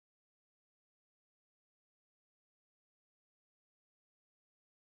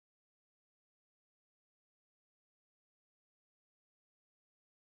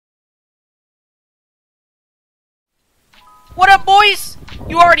What up, boys?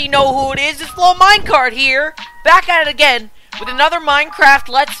 You already know who it is. It's Little Minecart here, back at it again with another Minecraft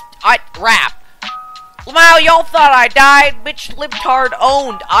rap. Lmao, y'all thought I died. Bitch, libtard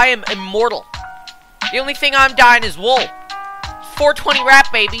owned. I am immortal. The only thing I'm dying is wool. 420 rap,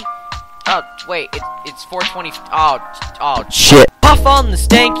 baby. Oh, wait, it's 420. Oh, shit. Puff on the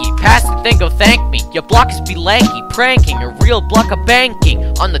stanky, pass the thing, go thank me. Your blockas be lanky, pranking, a real blocka banking.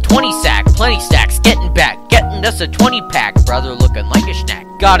 On the 20 sack, plenty stacks, getting back, getting us a 20 pack. Brother looking like a shnack.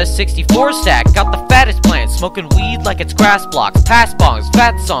 Got a 64 stack, got the fattest plant, smoking weed like it's grass blocks. Pass bongs,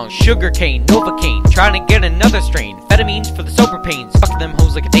 fat songs, sugar cane, novacane. Trying to get another strain, phetamines for the sober pains. Fucking them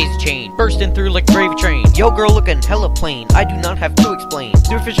hoes like a daisy chain, bursting through like a gravy train. Yo girl looking hella plain, I do not have to explain.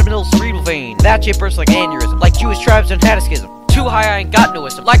 Through fish of middle cerebral vein, that shit bursts like aneurism. Like Jewish tribes and schism. Too high I ain't got no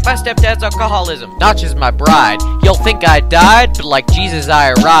wisdom, like my stepdad's alcoholism. Not just my bride, you'll think I died, but like Jesus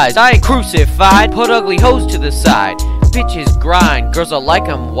I arise. I ain't crucified, put ugly hoes to the side. Bitches grind, girls are like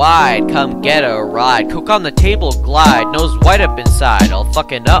 'em wide. Come get a ride, cook on the table, glide. Nose white up inside, all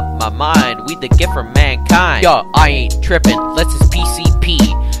fucking up my mind. We the gift from mankind. Yo, I ain't trippin', let's his PCP.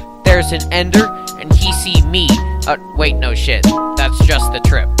 There's an ender, and he see me. Wait, no shit, that's just the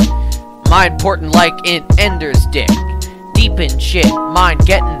trip. My important like in ender's dick. Deep in shit, mind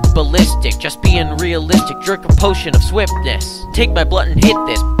getting ballistic. Just being realistic, drink a potion of swiftness. Take my blunt and hit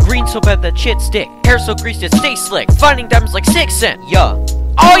this. Green so bad that shit stick. Hair so greased it stay slick. Finding diamonds like 6 cents. Yeah.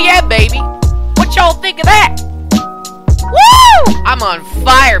 Oh yeah, baby. What y'all think of that? Woo! I'm on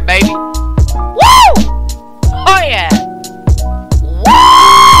fire, baby. Woo! Oh yeah.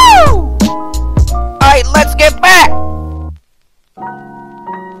 Woo! Alright, let's get back.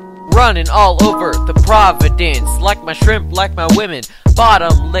 Running all over the Providence, like my shrimp, like my women,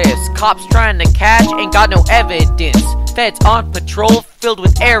 bottomless. Cops trying to catch, ain't got no evidence. Feds on patrol, filled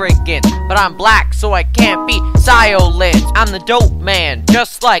with arrogance. But I'm black, so I can't be silent. I'm the dope man,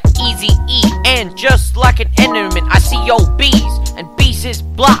 just like Easy-E. And just like an enderman, I see yo bees. And bees is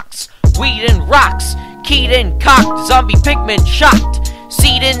blocks, weed and rocks. Keyed and cocked, zombie pigment shocked.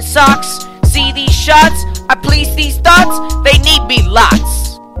 Seed in socks, see these shots? I police these thoughts, they need me lots.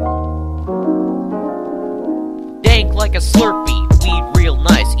 Dank like a Slurpee, weed real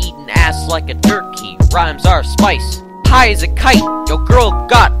nice, eating ass like a turkey, rhymes are spice. High as a kite, yo girl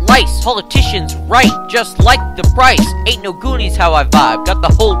got lice, politicians right, just like the price. Ain't no Goonies how I vibe, got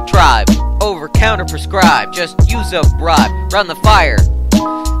the whole tribe. Over counter prescribed, just use a bribe. Round the fire,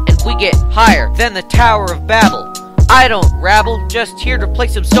 and we get higher than the Tower of Babel. I don't rabble, just here to play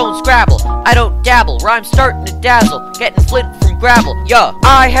some stone scrabble. I don't dabble, rhymes starting to dazzle, getting flint from gravel. Yeah,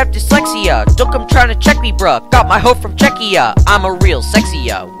 I have dyslexia, don't come trying to check me bruh. Got my hoe from Czechia, I'm a real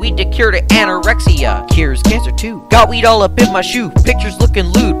sexia. Weed to cure to anorexia, cures cancer too. Got weed all up in my shoe, pictures looking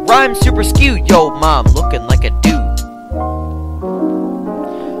lewd, rhymes super skewed. Yo mom looking like a dude.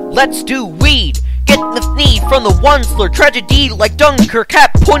 Let's do weed, getting the need from the one slur. Tragedy like Dunkirk,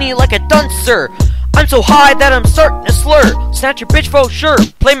 hat pointy like a duncer. I'm so high that I'm starting to slur. Snatch your bitch for sure,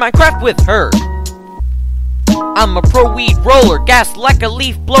 play Minecraft with her. I'm a pro weed roller, gas like a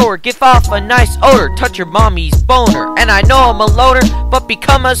leaf blower. Give off a nice odor, touch your mommy's boner. And I know I'm a loner, but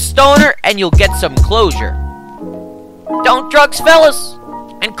become a stoner and you'll get some closure. Don't drugs, fellas,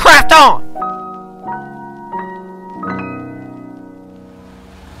 and craft on.